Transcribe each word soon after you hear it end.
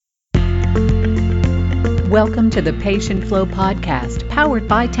Welcome to the Patient Flow Podcast, powered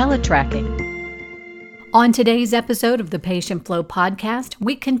by Teletracking. On today's episode of the Patient Flow Podcast,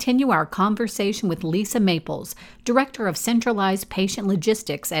 we continue our conversation with Lisa Maples, Director of Centralized Patient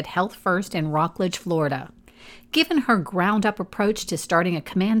Logistics at Health First in Rockledge, Florida. Given her ground-up approach to starting a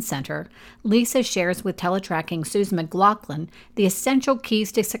command center, Lisa shares with Teletracking Susan McLaughlin the essential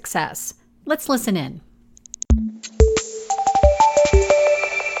keys to success. Let's listen in.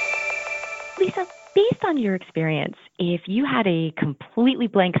 Lisa, based on your experience, if you had a completely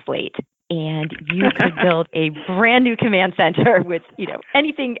blank slate and you could build a brand new command center with,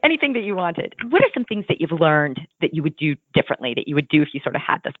 anything that you wanted, what are some things that you've learned that you would do differently, that you would do if you sort of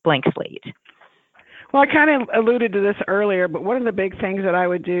had this blank slate? Well, I kind of alluded to this earlier, but one of the big things that I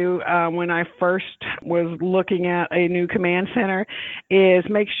would do when I first was looking at a new command center is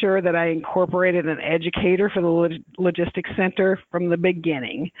make sure that I incorporated an educator for the logistics center from the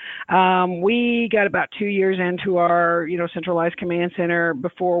beginning. We got about 2 years into our, centralized command center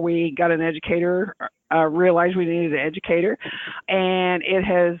before we got an educator, realized we needed an educator, and it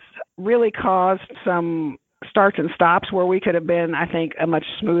has really caused some starts and stops where we could have been, I think, a much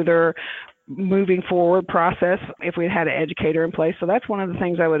smoother moving forward process if we had an educator in place. So that's one of the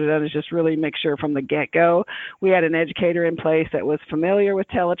things I would have done, is just really make sure from the get-go we had an educator in place that was familiar with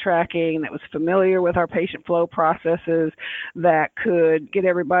teletracking, that was familiar with our patient flow processes, that could get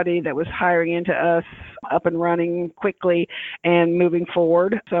everybody that was hiring into us up and running quickly and moving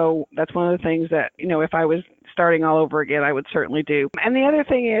forward. So that's one of the things that, if I was starting all over again, I would certainly do. And the other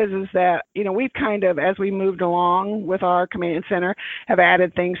thing is that, we've kind of, as we moved along with our command center, have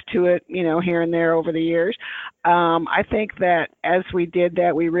added things to it, here and there over the years. I think that as we did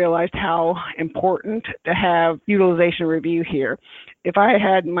that, we realized how important to have utilization review here. If I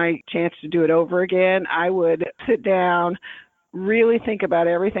had my chance to do it over again, I would sit down, really think about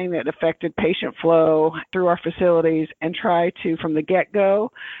everything that affected patient flow through our facilities and try to, from the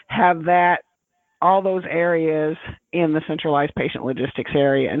get-go, have all those areas in the centralized patient logistics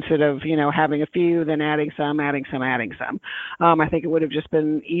area instead of, having a few, then adding some. I think it would have just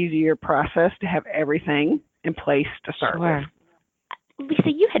been an easier process to have everything in place to start with. Lisa,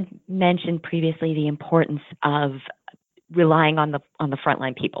 you had mentioned previously the importance of relying on the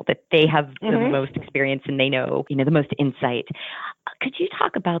frontline people, that they have the most experience and they know, the most insight. Could you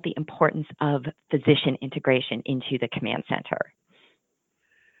talk about the importance of physician integration into the command center?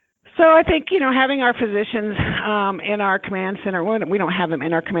 So I think, having our physicians in our command center, we don't have them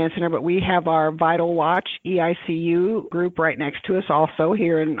in our command center, but we have our Vital Watch EICU group right next to us also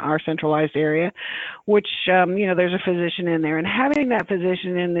here in our centralized area, which, there's a physician in there. And having that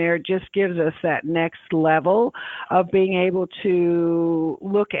physician in there just gives us that next level of being able to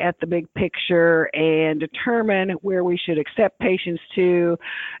look at the big picture and determine where we should accept patients to,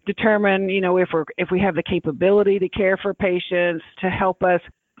 determine, if we have the capability to care for patients, to help us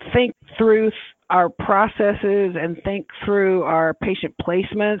think through our processes and think through our patient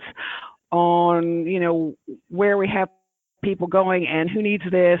placements on, where we have people going and who needs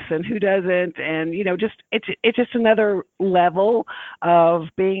this and who doesn't. And, it's just another level of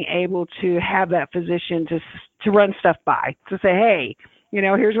being able to have that physician to run stuff by, to say, hey,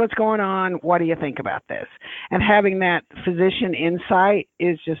 here's what's going on. What do you think about this? And having that physician insight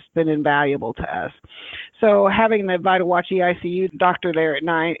has just been invaluable to us. So having the Vital Watch EICU doctor there at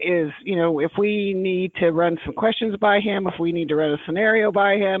night is, if we need to run some questions by him, if we need to run a scenario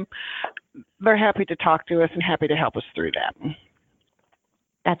by him, they're happy to talk to us and happy to help us through that.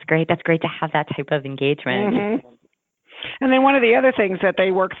 That's great. That's great to have that type of engagement. Mm-hmm. And then one of the other things that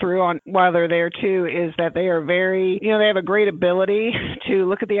they work through on while they're there too is that they are very, they have a great ability to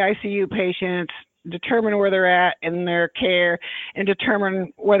look at the ICU patients, determine where they're at in their care, and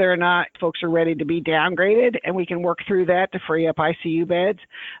determine whether or not folks are ready to be downgraded, and we can work through that to free up ICU beds.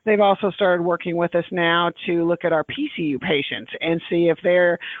 They've also started working with us now to look at our PCU patients and see if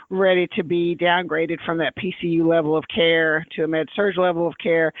they're ready to be downgraded from that PCU level of care to a med-surg level of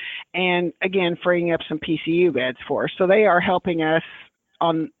care, and again, freeing up some PCU beds for us. So they are helping us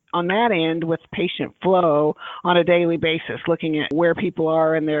on that end with patient flow on a daily basis, looking at where people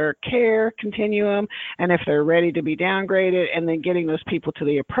are in their care continuum and if they're ready to be downgraded, and then getting those people to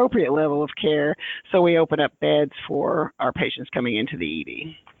the appropriate level of care so we open up beds for our patients coming into the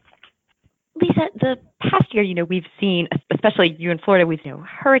ED. Lisa, the past year, we've seen, especially you in Florida, we've seen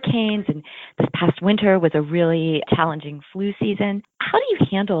hurricanes, and this past winter was a really challenging flu season. How do you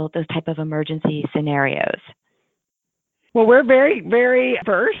handle those type of emergency scenarios? Well, we're very, very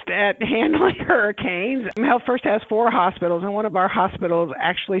versed at handling hurricanes. Health First has 4 hospitals, and one of our hospitals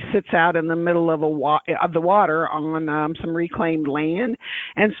actually sits out in the middle of the water on some reclaimed land.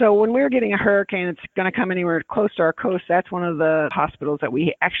 And so when we're getting a hurricane that's going to come anywhere close to our coast, that's one of the hospitals that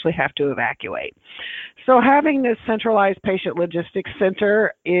we actually have to evacuate. So having this centralized patient logistics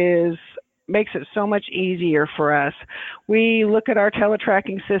center makes it so much easier for us. We look at our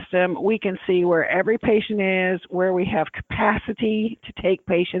teletracking system. We can see where every patient is, where we have capacity to take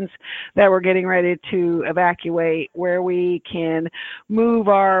patients that we're getting ready to evacuate, where we can move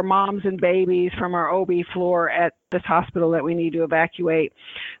our moms and babies from our OB floor at this hospital that we need to evacuate.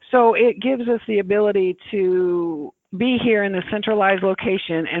 So it gives us the ability to be here in the centralized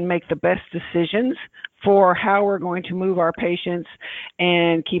location and make the best decisions for how we're going to move our patients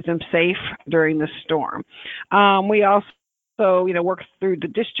and keep them safe during the storm. We also work through the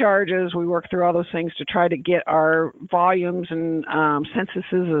discharges. We work through all those things to try to get our volumes and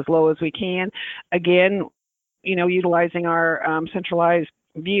censuses as low as we can. Again, utilizing our centralized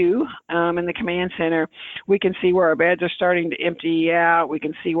view in the command center, we can see where our beds are starting to empty out. We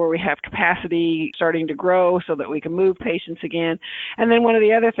can see where we have capacity starting to grow so that we can move patients again. And then one of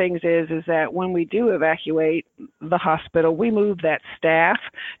the other things is that when we do evacuate the hospital, we move that staff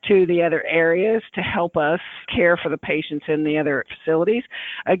to the other areas to help us care for the patients in the other facilities.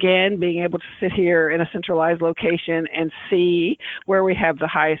 Again, being able to sit here in a centralized location and see where we have the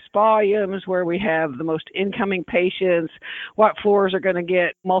highest volumes, where we have the most incoming patients, what floors are going to get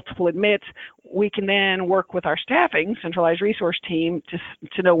multiple admits, we can then work with our staffing, centralized resource team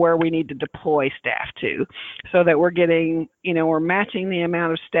to know where we need to deploy staff to, so that we're getting, we're matching the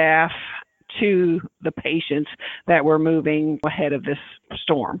amount of staff to the patients that we're moving ahead of this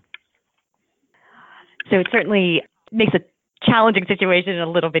storm. So it certainly makes a challenging situation a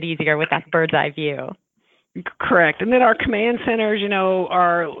little bit easier with that bird's eye view. Correct. And then our command centers,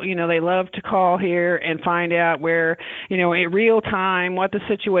 they love to call here and find out where, in real time, what the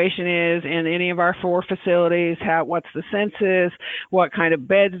situation is in any of our 4 facilities, what's the census, what kind of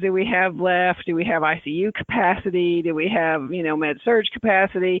beds do we have left, do we have ICU capacity, do we have, med-surg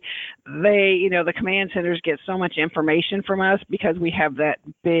capacity. The command centers get so much information from us because we have that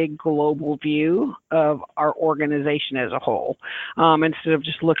big global view of our organization as a whole. Instead of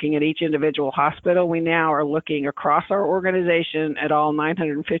just looking at each individual hospital, we now are looking across our organization at all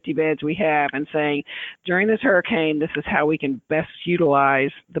 950 beds we have and saying, during this hurricane, this is how we can best utilize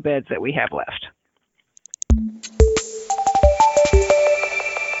the beds that we have left.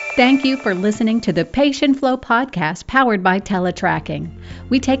 Thank you for listening to the Patient Flow podcast powered by Teletracking.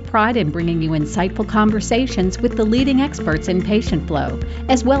 We take pride in bringing you insightful conversations with the leading experts in patient flow,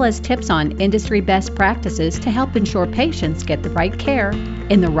 as well as tips on industry best practices to help ensure patients get the right care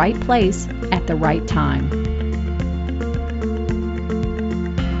in the right place at the right time.